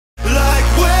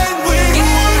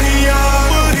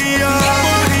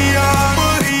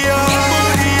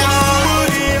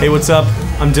Hey, what's up?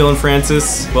 I'm Dillon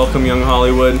Francis. Welcome, Young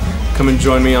Hollywood. Come and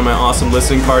join me on my awesome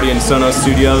listening party in Sonos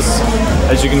Studios.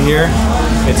 As you can hear,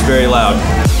 it's very loud.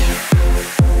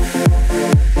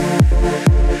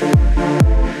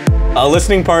 A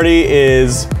listening party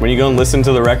is when you go and listen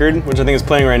to the record, which I think is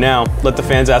playing right now. Let the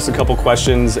fans ask a couple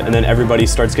questions, and then everybody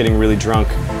starts getting really drunk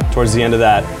towards the end of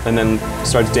that, and then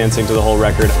starts dancing to the whole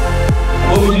record.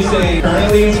 What would you say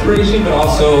currently inspiration, but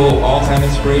also all-time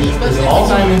inspiration? Is it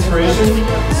all-time inspiration?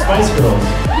 Spice Girls.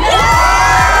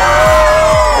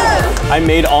 I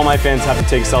made all my fans have to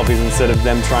take selfies instead of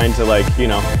them trying to, like, you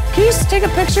know. Can you take a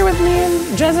picture with me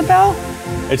and Jezebel?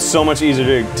 It's so much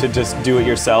easier to just do it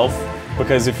yourself,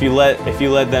 because if you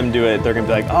let them do it, they're gonna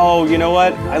be like, oh, you know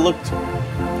what? I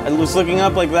was looking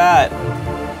up like that.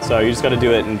 So you just gotta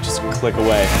do it and just click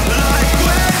away.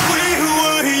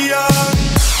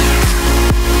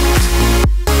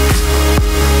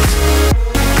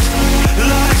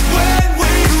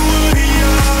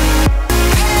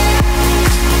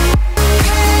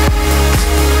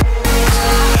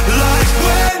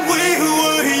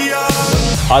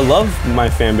 I love my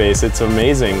fan base, it's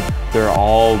amazing. They're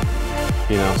all,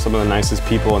 you know, some of the nicest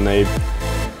people, and they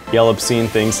yell obscene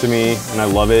things to me, and I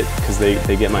love it because they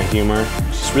get my humor.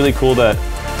 It's just really cool that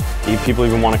people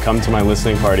even want to come to my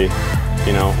listening party,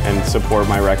 you know, and support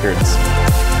my records.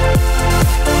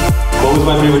 What was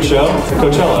my favorite show?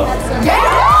 Coachella.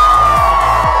 Yeah!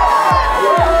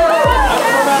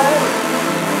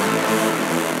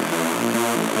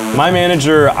 My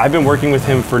manager, I've been working with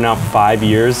him for now 5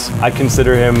 years. I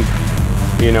consider him,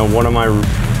 you know, one of my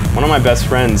best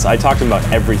friends. I talk to him about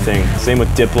everything. Same with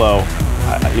Diplo.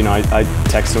 I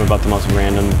text him about the most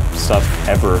random stuff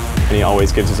ever, and he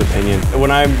always gives his opinion. When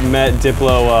I met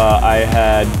Diplo,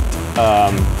 I'd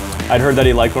heard that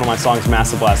he liked one of my songs,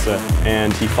 Masta Blasta,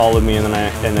 and he followed me, and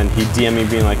then he DM'd me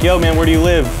being like, yo man, where do you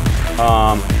live?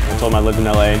 I told him I lived in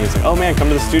LA, and he's like, oh man, come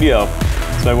to the studio.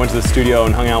 So I went to the studio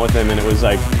and hung out with him, and it was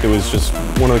just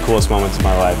one of the coolest moments of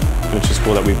my life. And it's just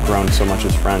cool that we've grown so much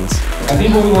as friends. I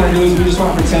think what we want to do is we just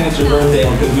want to pretend it's your birthday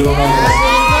because we don't know this.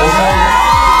 There's no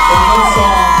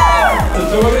song.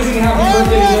 So we're going to sing happy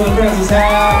birthday to Dillon Francis.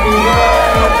 Happy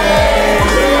birthday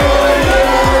to you.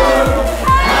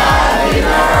 Happy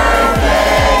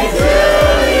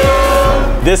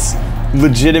birthday to you. This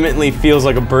Legitimately feels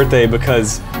like a birthday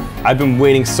because I've been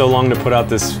waiting so long to put out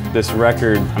this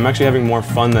record. I'm actually having more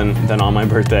fun than on my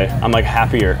birthday. I'm like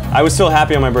happier. I was still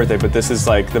happy on my birthday, but this is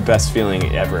like the best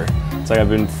feeling ever. It's like I've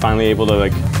been finally able to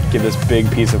like give this big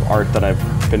piece of art that I've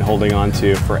been holding on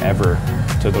to forever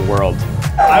to the world.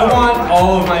 I want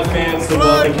all of my fans to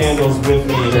blow the candles with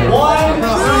me. 1,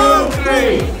 2,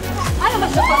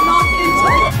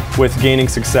 3. With gaining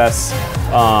success,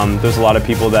 there's a lot of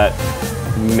people that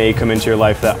may come into your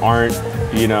life that aren't,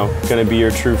 you know, gonna be your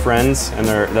true friends, and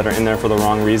that are in there for the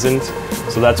wrong reasons.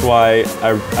 So that's why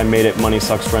I made it Money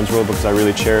Sucks Friends Rule, because I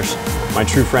really cherish my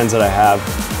true friends that I have,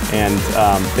 and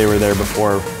they were there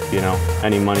before, you know,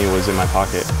 any money was in my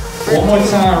pocket. One more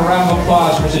time, a round of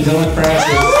applause for Mr. Dillon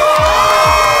Francis.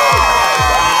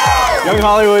 Young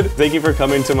Hollywood, thank you for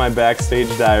coming to my Backstage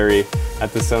Diary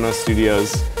at the Sonos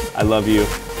Studios. I love you,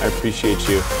 I appreciate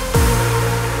you.